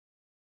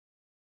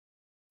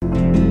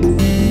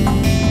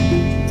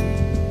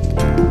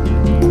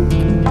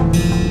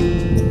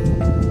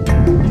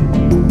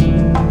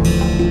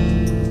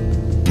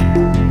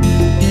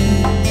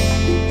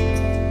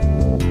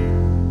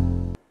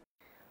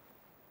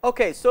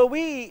Okay, so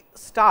we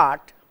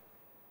start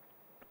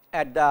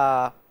at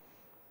the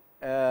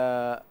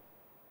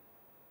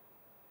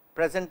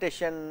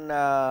presentation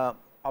of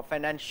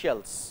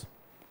financials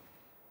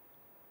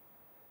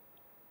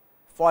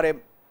for a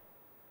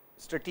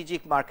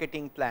strategic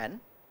marketing plan.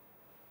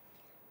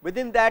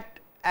 Within that,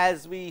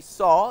 as we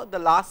saw, the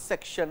last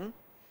section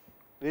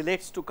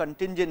relates to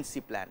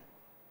contingency plan,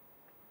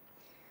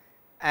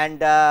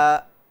 and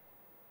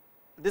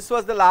this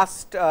was the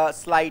last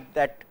slide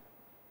that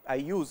I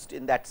used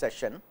in that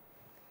session,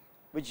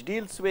 which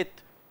deals with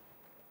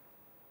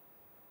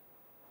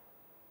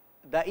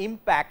the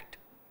impact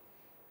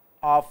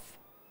of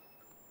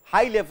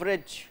high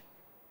leverage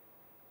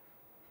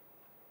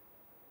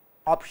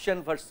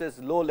option versus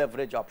low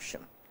leverage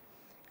option.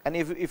 And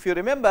if you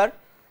remember,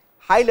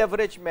 high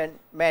leverage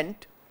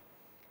meant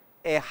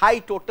a high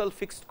total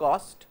fixed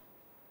cost,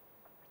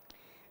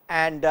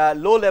 and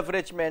low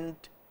leverage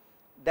meant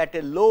that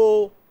a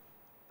low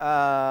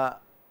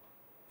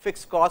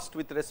fixed cost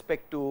with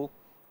respect to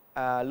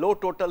low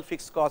total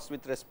fixed cost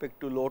with respect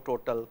to low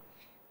total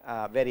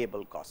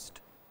variable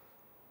cost.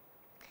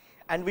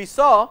 And we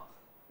saw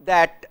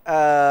that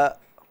that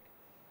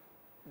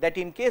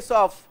in case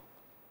of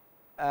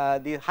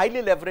the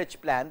highly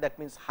leveraged plan, that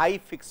means high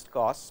fixed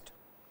cost,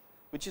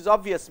 which is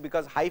obvious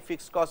because high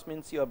fixed cost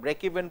means your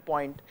break even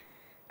point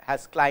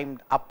has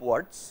climbed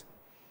upwards,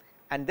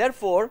 and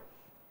therefore,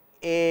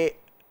 the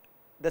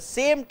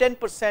same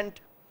 10%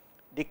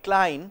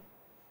 decline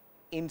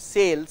in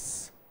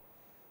sales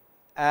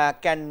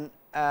can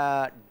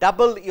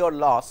double your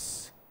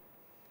loss,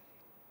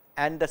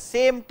 and the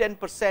same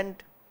 10%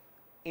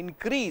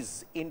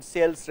 increase in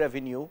sales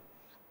revenue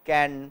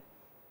can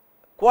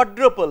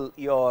quadruple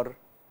your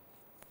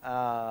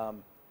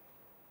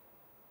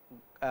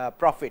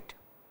profit.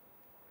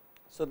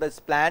 So, this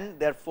plan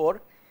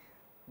therefore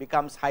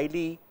becomes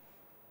highly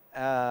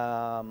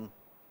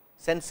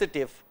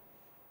sensitive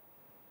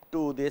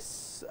to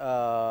this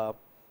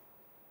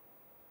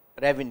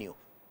revenue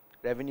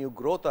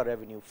growth or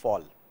revenue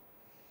fall.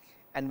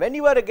 And when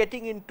you are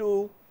getting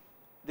into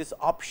this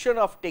option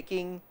of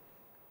taking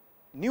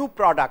new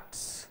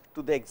products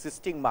to the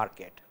existing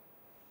market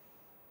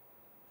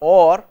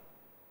or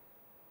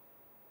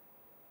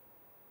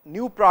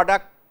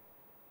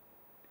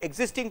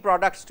existing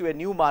products to a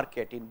new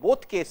market, in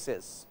both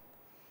cases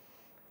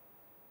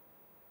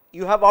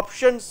you have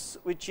options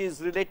which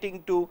is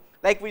relating to,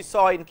 like we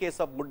saw in case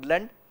of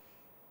Woodland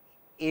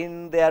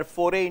in their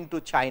foray into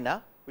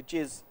China, which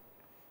is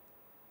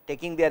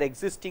taking their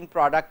existing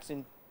products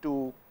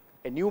into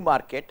a new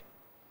market.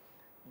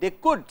 They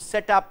could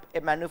set up a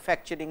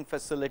manufacturing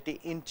facility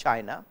in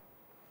China,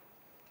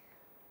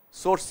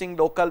 sourcing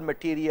local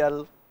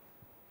material,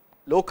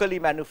 locally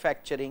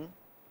manufacturing.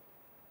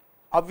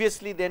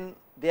 Obviously, then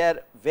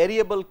their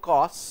variable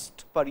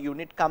cost per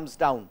unit comes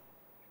down,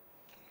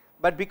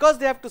 but because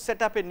they have to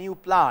set up a new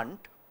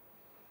plant,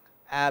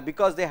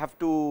 because they have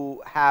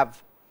to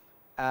have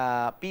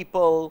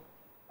people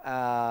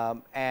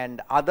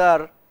and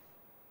other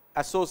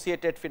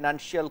associated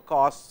financial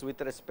costs with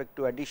respect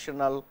to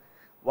additional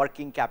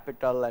working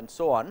capital and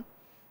so on,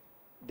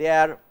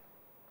 their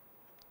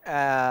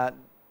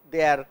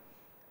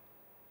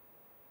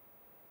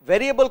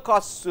variable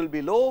costs will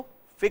be low,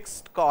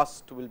 fixed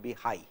cost will be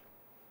high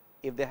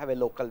if they have a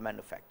local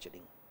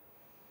manufacturing,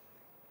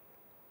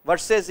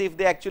 versus if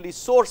they actually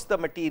source the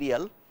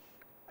material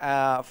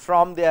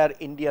from their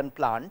Indian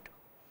plant,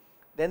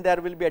 then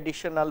there will be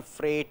additional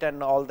freight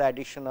and all the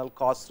additional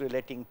costs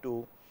relating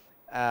to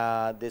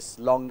this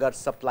longer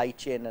supply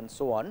chain and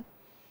so on,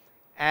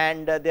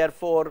 and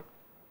therefore,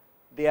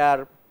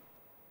 their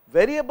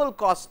variable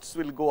costs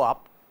will go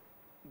up,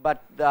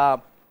 but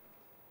the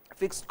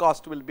fixed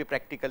cost will be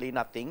practically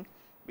nothing,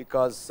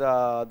 because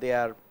they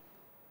are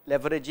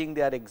leveraging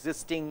their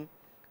existing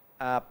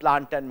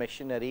plant and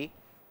machinery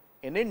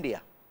in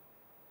India.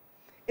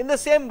 In the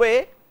same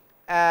way,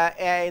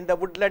 in the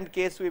Woodland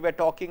case, we were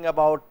talking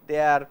about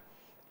their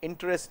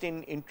interest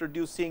in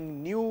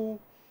introducing new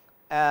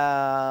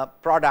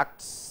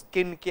products,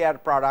 skin care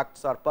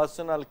products or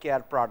personal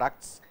care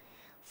products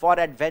for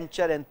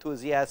adventure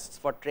enthusiasts,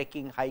 for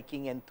trekking,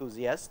 hiking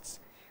enthusiasts.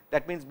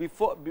 That means,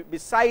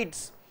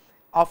 besides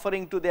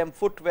offering to them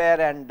footwear,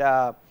 and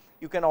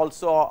you can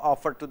also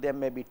offer to them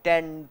maybe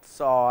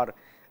tents or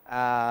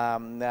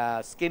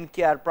skin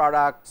care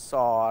products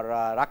or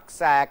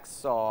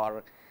rucksacks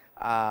or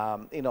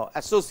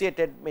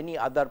associated many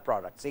other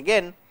products.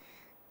 Again,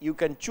 you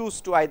can choose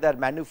to either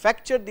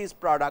manufacture these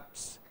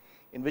products,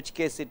 in which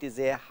case it is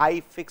a high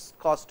fixed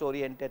cost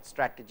oriented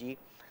strategy,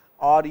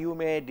 or you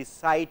may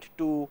decide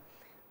to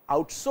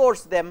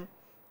outsource them,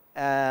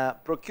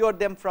 procure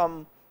them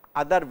from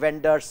other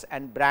vendors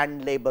and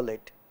brand label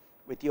it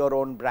with your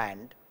own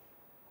brand,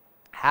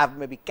 have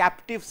maybe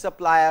captive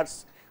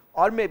suppliers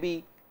or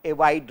maybe a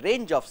wide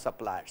range of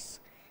suppliers.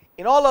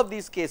 In all of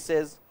these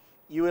cases,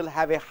 you will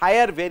have a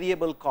higher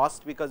variable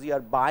cost because you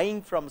are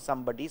buying from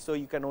somebody. So,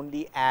 you can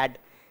only add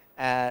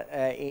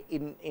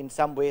in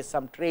some way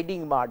some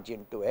trading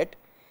margin to it,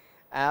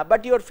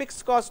 but your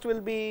fixed cost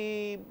will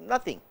be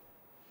nothing,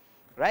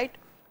 right.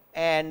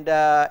 And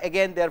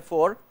again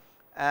therefore,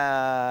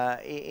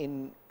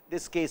 in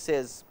this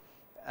cases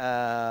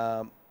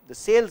the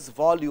sales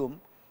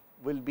volume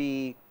will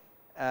be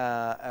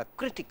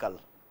critical.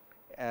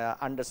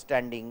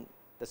 Understanding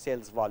the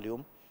sales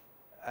volume,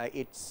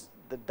 it's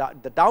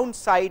the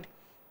downside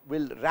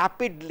will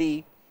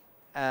rapidly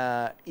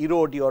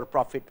erode your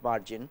profit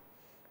margin,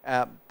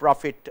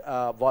 profit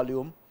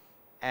volume,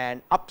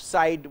 and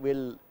upside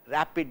will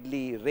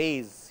rapidly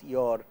raise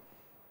your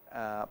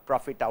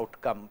profit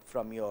outcome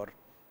from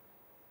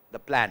the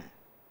plan.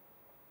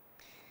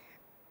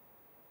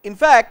 In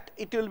fact,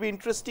 it will be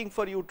interesting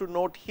for you to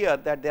note here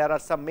that there are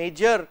some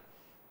major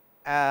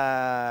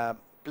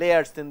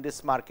players in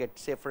this market,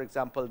 say for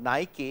example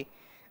Nike,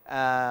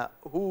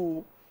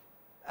 who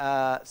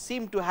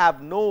seem to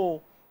have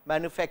no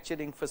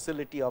manufacturing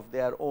facility of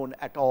their own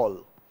at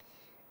all,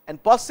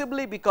 and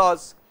possibly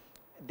because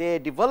they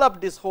developed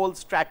this whole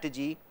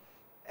strategy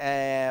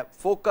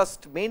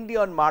focused mainly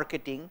on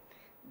marketing.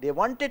 They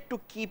wanted to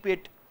keep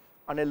it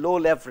on a low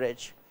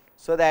leverage,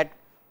 so that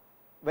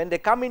when they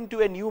come into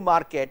a new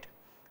market,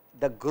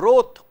 the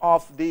growth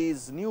of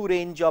these new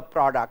range of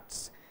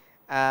products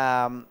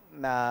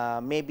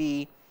may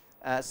be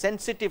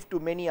sensitive to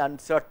many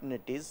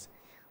uncertainties.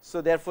 So,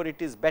 therefore,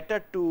 it is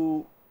better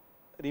to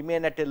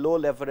remain at a low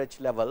leverage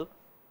level,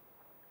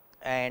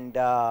 and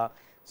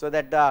so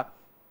that the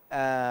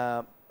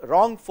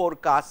wrong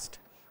forecast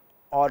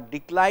or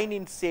decline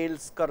in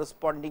sales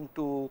corresponding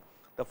to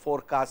the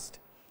forecast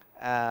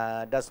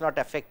does not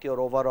affect your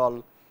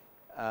overall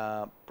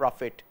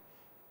profit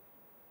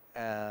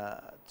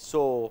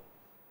so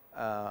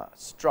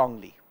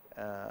strongly,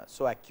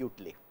 so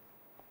acutely.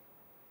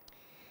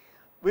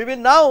 We will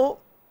now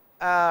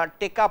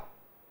take up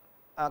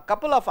a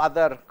couple of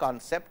other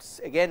concepts,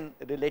 again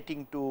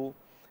relating to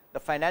the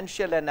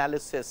financial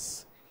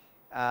analysis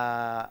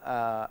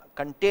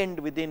contained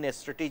within a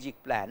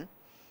strategic plan,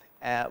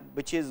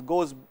 which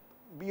goes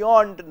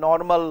beyond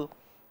normal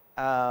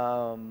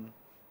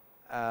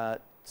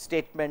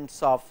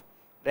statements of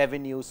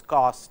revenues,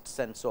 costs,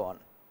 and so on.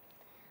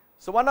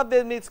 So, one of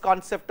them is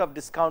concept of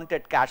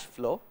discounted cash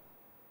flow,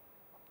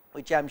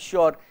 which I am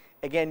sure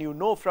again you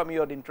know from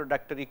your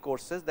introductory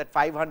courses, that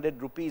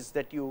 500 rupees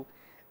that you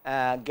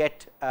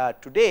get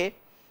today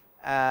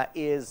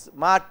is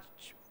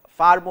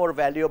far more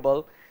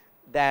valuable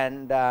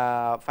than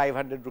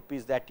 500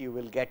 rupees that you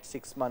will get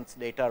 6 months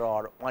later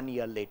or 1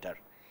 year later.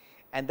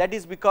 And that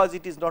is because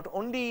it is not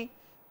only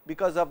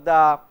because of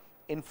the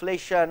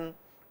inflation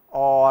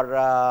or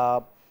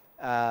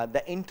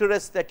the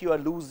interest that you are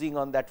losing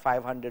on that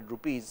 500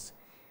 rupees,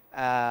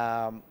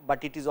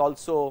 but it is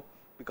also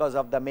because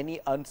of the many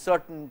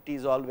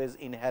uncertainties always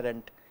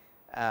inherent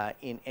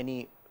in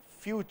any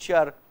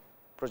future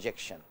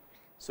projection.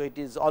 So, it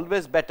is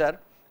always better,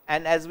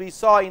 and as we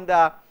saw in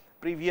the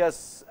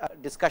previous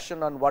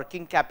discussion on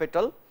working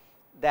capital,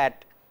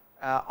 that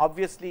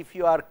obviously if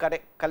you are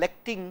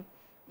collecting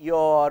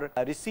your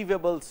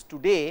receivables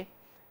today,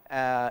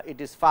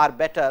 it is far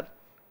better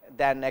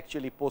than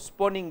actually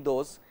postponing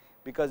those,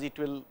 because it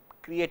will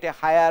create a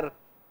higher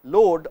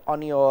load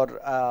on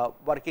your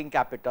working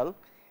capital.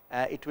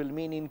 It will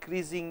mean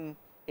increasing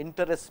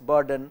interest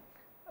burden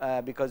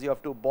because you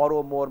have to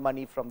borrow more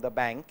money from the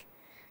bank,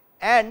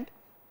 and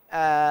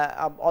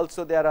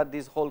also there are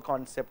this whole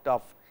concept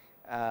of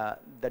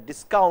the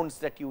discounts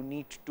that you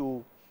need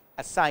to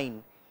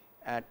assign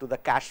to the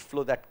cash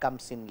flow that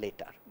comes in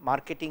later.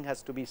 Marketing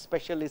has to be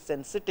especially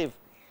sensitive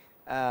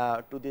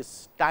to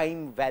this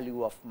time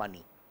value of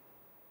money,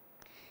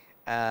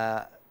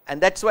 and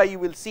that is why you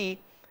will see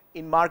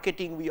in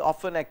marketing we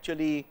often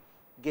actually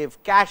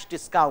give cash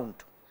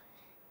discount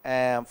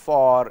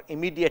for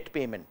immediate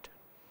payment,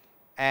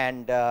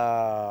 and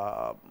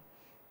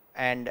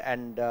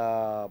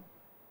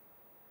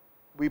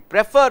we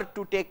prefer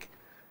to take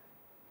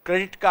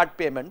credit card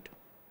payment,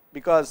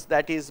 because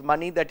that is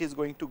money that is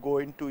going to go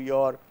into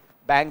your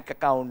bank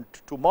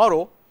account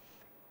tomorrow,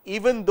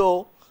 even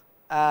though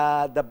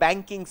the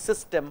banking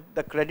system,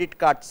 the credit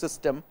card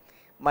system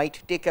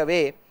might take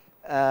away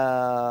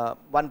 1%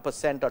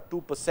 or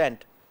 2%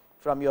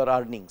 from your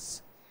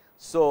earnings.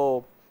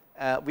 So,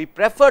 we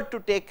prefer to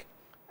take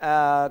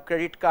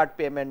credit card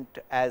payment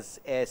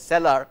as a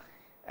seller,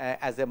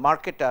 as a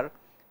marketer,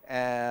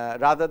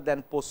 rather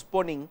than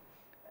postponing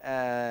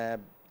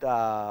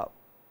the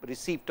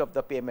receipt of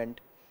the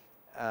payment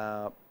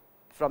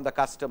from the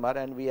customer,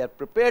 and we are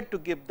prepared to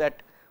give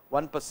that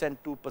 1%,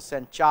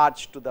 2%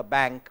 charge to the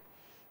bank,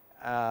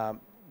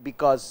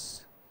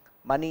 because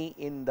money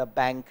in the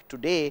bank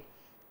today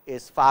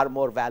is far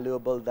more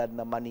valuable than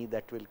the money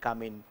that will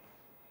come in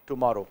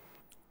tomorrow.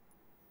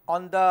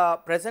 On the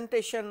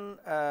presentation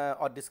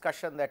or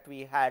discussion that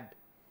we had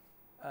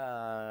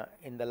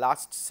in the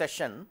last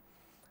session,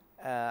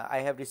 I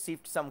have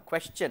received some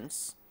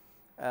questions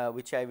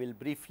which I will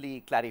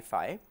briefly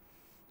clarify.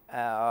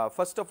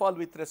 First of all,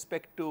 with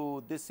respect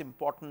to this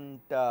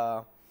important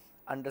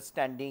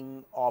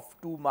understanding of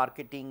two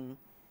marketing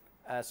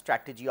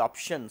strategy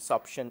options,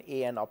 option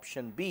A and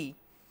option B,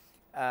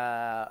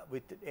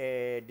 with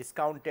a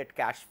discounted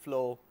cash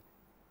flow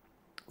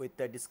with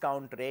a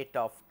discount rate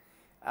of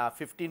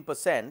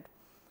 15%.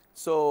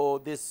 So,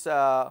 this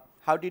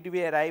how did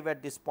we arrive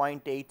at this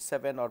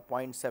 0.87 or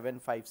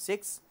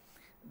 0.756?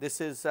 This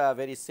is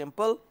very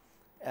simple.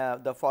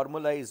 The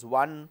formula is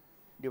 1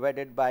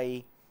 divided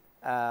by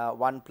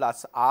 1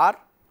 plus R.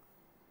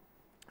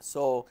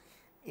 So,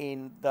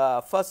 in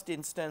the first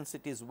instance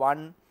it is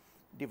 1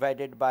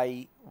 divided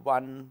by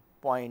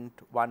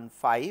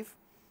 1.15,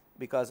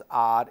 because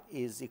R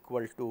is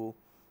equal to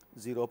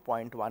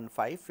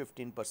 0.15,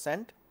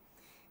 15%,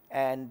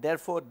 and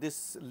therefore,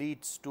 this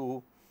leads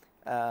to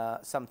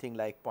something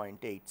like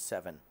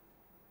 0.87.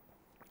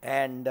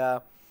 And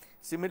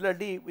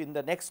similarly, in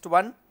the next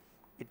one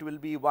it will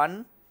be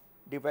 1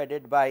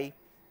 divided by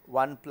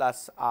 1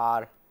 plus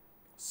R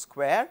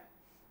square,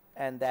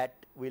 and that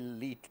will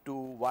lead to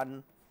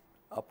 1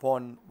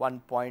 upon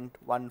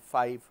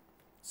 1.15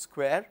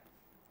 square,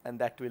 and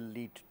that will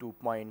lead to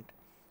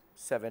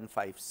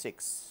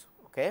 0.756.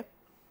 Okay.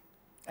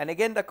 And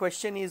again the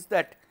question is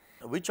that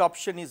which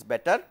option is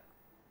better.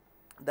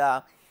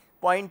 The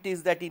point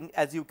is that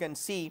as you can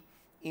see,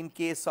 in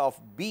case of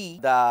B,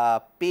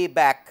 the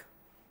payback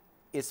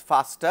is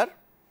faster,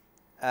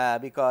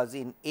 because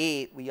in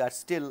A we are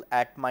still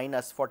at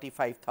minus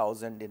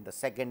 45,000 in the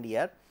second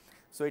year.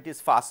 So, it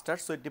is faster.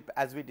 So,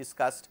 as we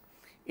discussed,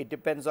 it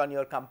depends on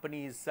your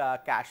company's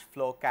cash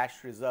flow,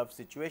 cash reserve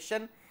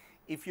situation.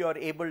 If you are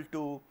able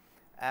to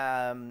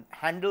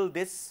handle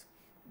this,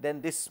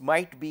 then this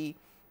might be,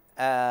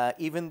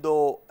 even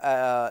though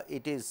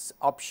it is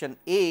option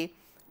A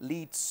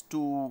leads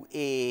to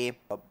a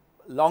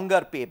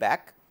longer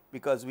payback,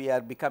 because we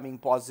are becoming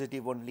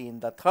positive only in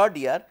the third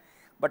year.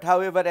 But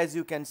however, as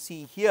you can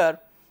see here,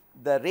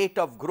 the rate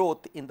of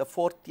growth in the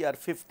fourth year,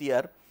 fifth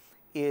year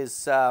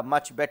is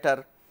much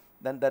better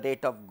than the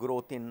rate of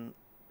growth in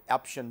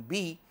option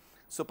B.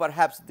 So,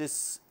 perhaps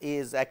this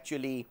is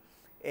actually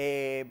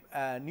a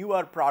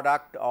newer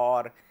product,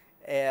 or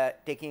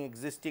taking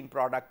existing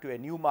product to a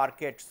new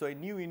market. So, in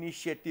new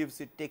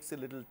initiatives it takes a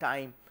little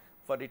time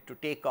for it to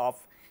take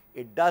off.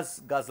 It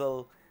does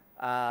guzzle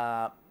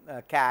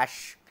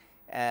cash.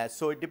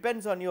 So, it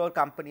depends on your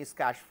company's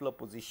cash flow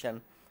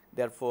position.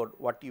 Therefore,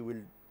 what you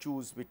will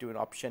choose between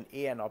option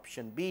A and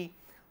option B.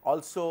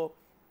 Also,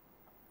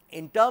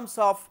 in terms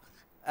of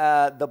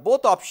the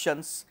both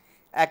options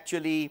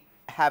actually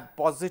have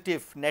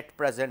positive net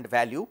present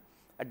value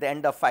at the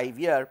end of 5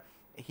 year.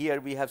 Here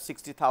we have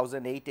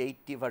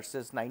 60,880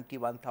 versus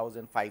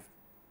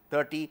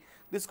 91,530.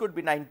 This could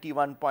be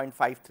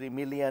 91.53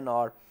 million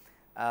or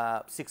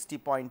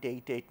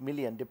 60.88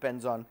 million,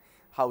 depends on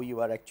how you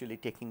are actually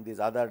taking these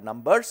other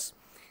numbers.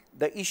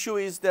 The issue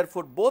is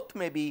therefore both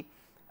may be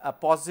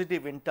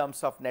positive in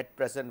terms of net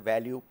present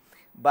value,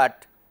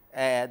 but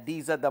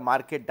these are the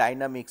market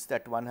dynamics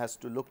that one has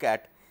to look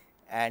at,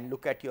 and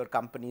look at your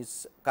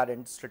company's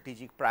current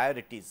strategic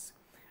priorities.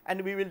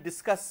 And we will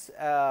discuss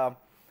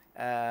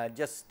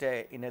just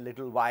in a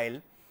little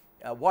while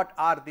what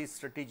are these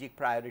strategic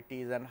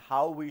priorities and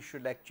how we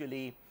should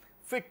actually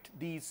fit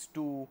these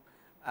two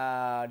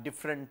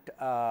different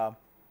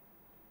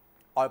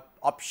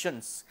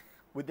options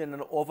within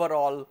an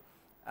overall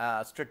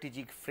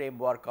strategic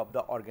framework of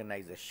the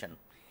organization.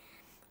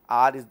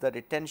 R is the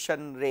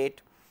retention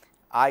rate,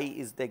 I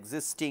is the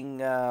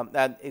existing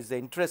is the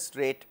interest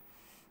rate,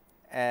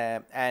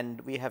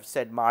 and we have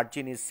said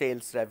margin is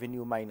sales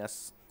revenue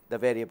minus the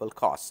variable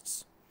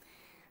costs.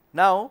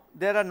 Now,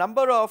 there are a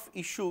number of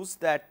issues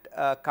that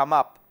come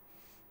up.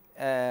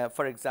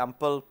 For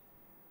example,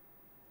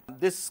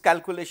 this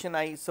calculation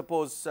I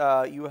suppose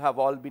you have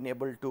all been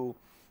able to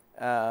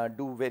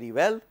do very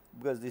well,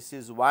 because this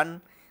is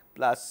 1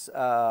 plus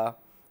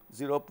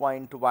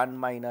 0.1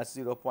 minus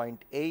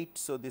 0.8.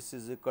 So, this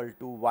is equal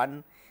to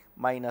 1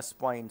 minus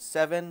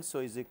 0.7. So,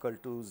 is equal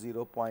to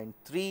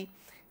 0.3,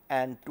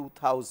 and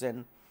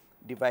 2000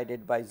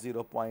 divided by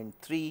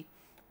 0.3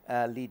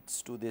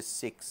 leads to this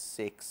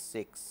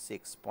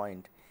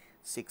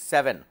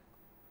 6666.67.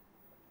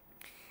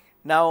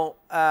 Now,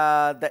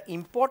 the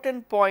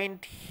important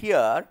point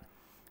here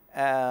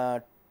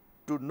to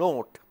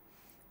note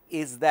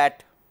is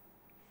that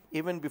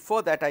even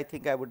before that, I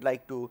think I would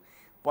like to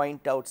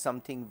point out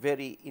something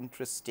very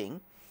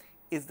interesting,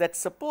 is that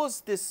suppose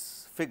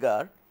this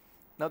figure,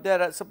 now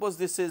there are, suppose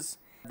this is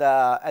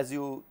the, as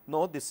you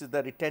know, this is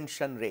the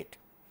retention rate.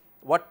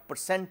 What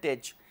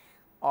percentage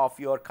of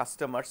your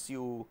customers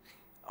you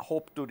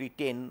hope to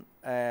retain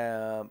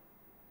after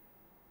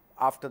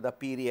the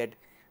period,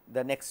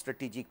 the next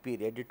strategic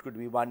period? It could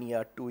be 1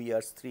 year, 2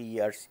 years, 3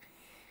 years.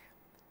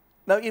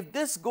 Now, if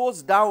this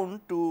goes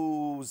down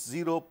to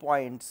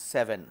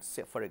 0.7,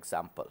 say for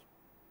example,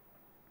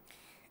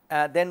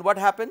 then what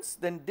happens?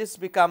 Then this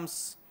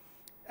becomes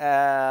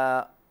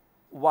 1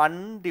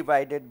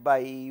 divided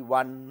by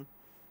 1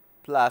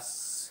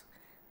 plus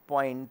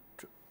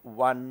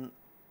 0.1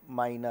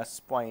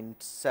 minus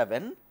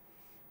 0.7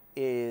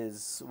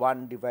 is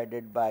 1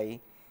 divided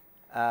by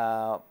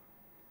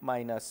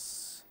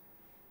minus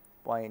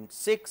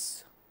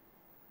 0.6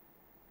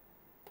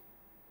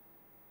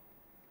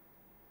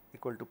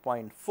 equal to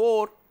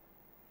 0.4,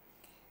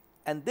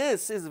 and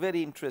this is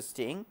very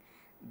interesting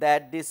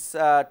that this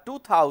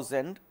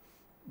 2000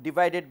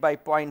 divided by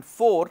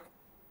 0.4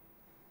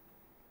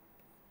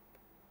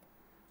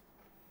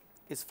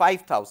 is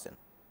 5000.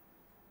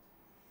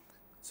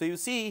 So, you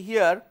see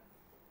here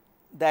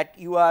that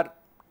you are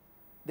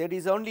there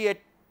is only a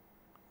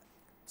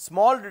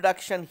small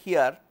reduction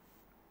here,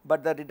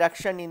 but the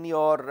reduction in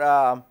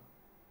your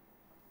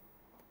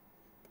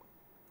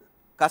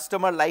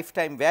customer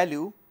lifetime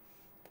value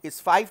is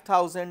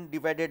 5000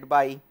 divided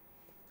by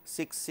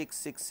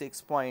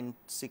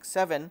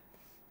 6666.67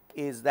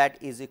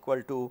 is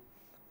equal to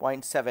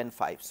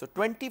 0.75. So,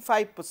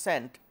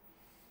 25%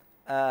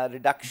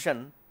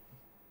 reduction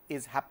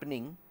is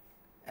happening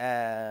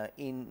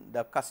in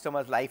the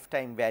customer's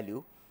lifetime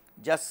value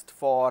just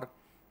for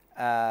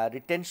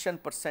retention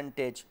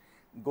percentage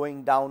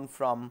going down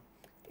from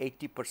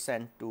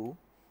 80% to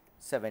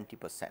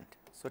 70%.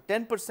 So,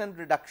 10%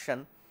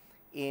 reduction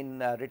in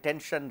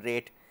retention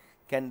rate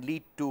can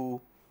lead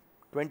to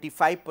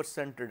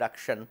 25%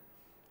 reduction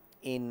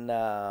in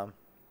the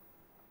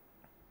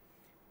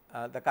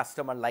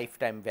customer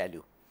lifetime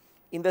value.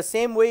 In the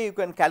same way, you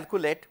can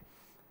calculate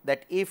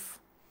that if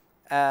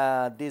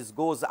this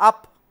goes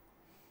up,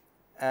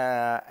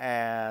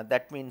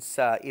 that means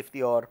if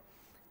your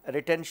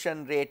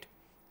retention rate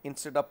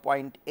instead of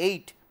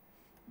 0.8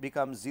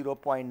 becomes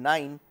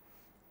 0.9,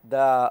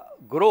 the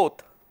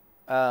growth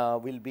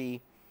will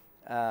be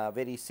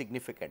very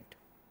significant.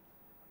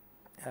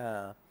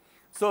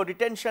 So,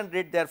 retention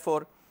rate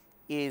therefore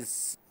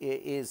is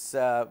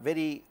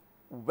very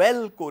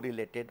well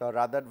correlated, or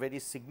rather very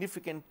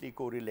significantly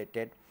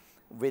correlated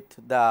with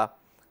the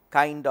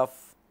kind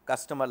of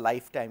customer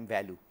lifetime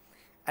value,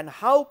 and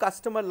how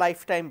customer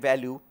lifetime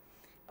value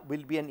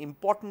will be an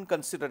important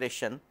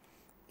consideration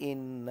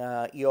in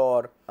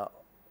your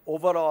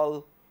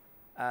overall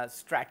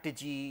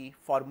strategy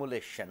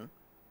formulation,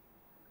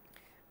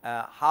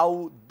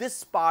 how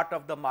this part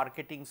of the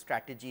marketing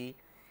strategy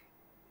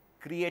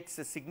creates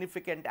a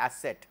significant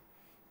asset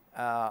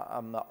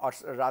or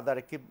rather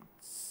a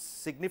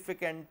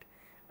significant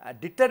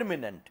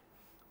determinant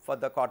for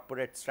the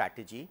corporate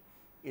strategy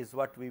is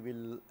what we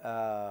will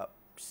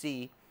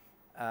see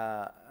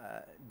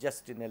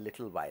just in a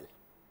little while.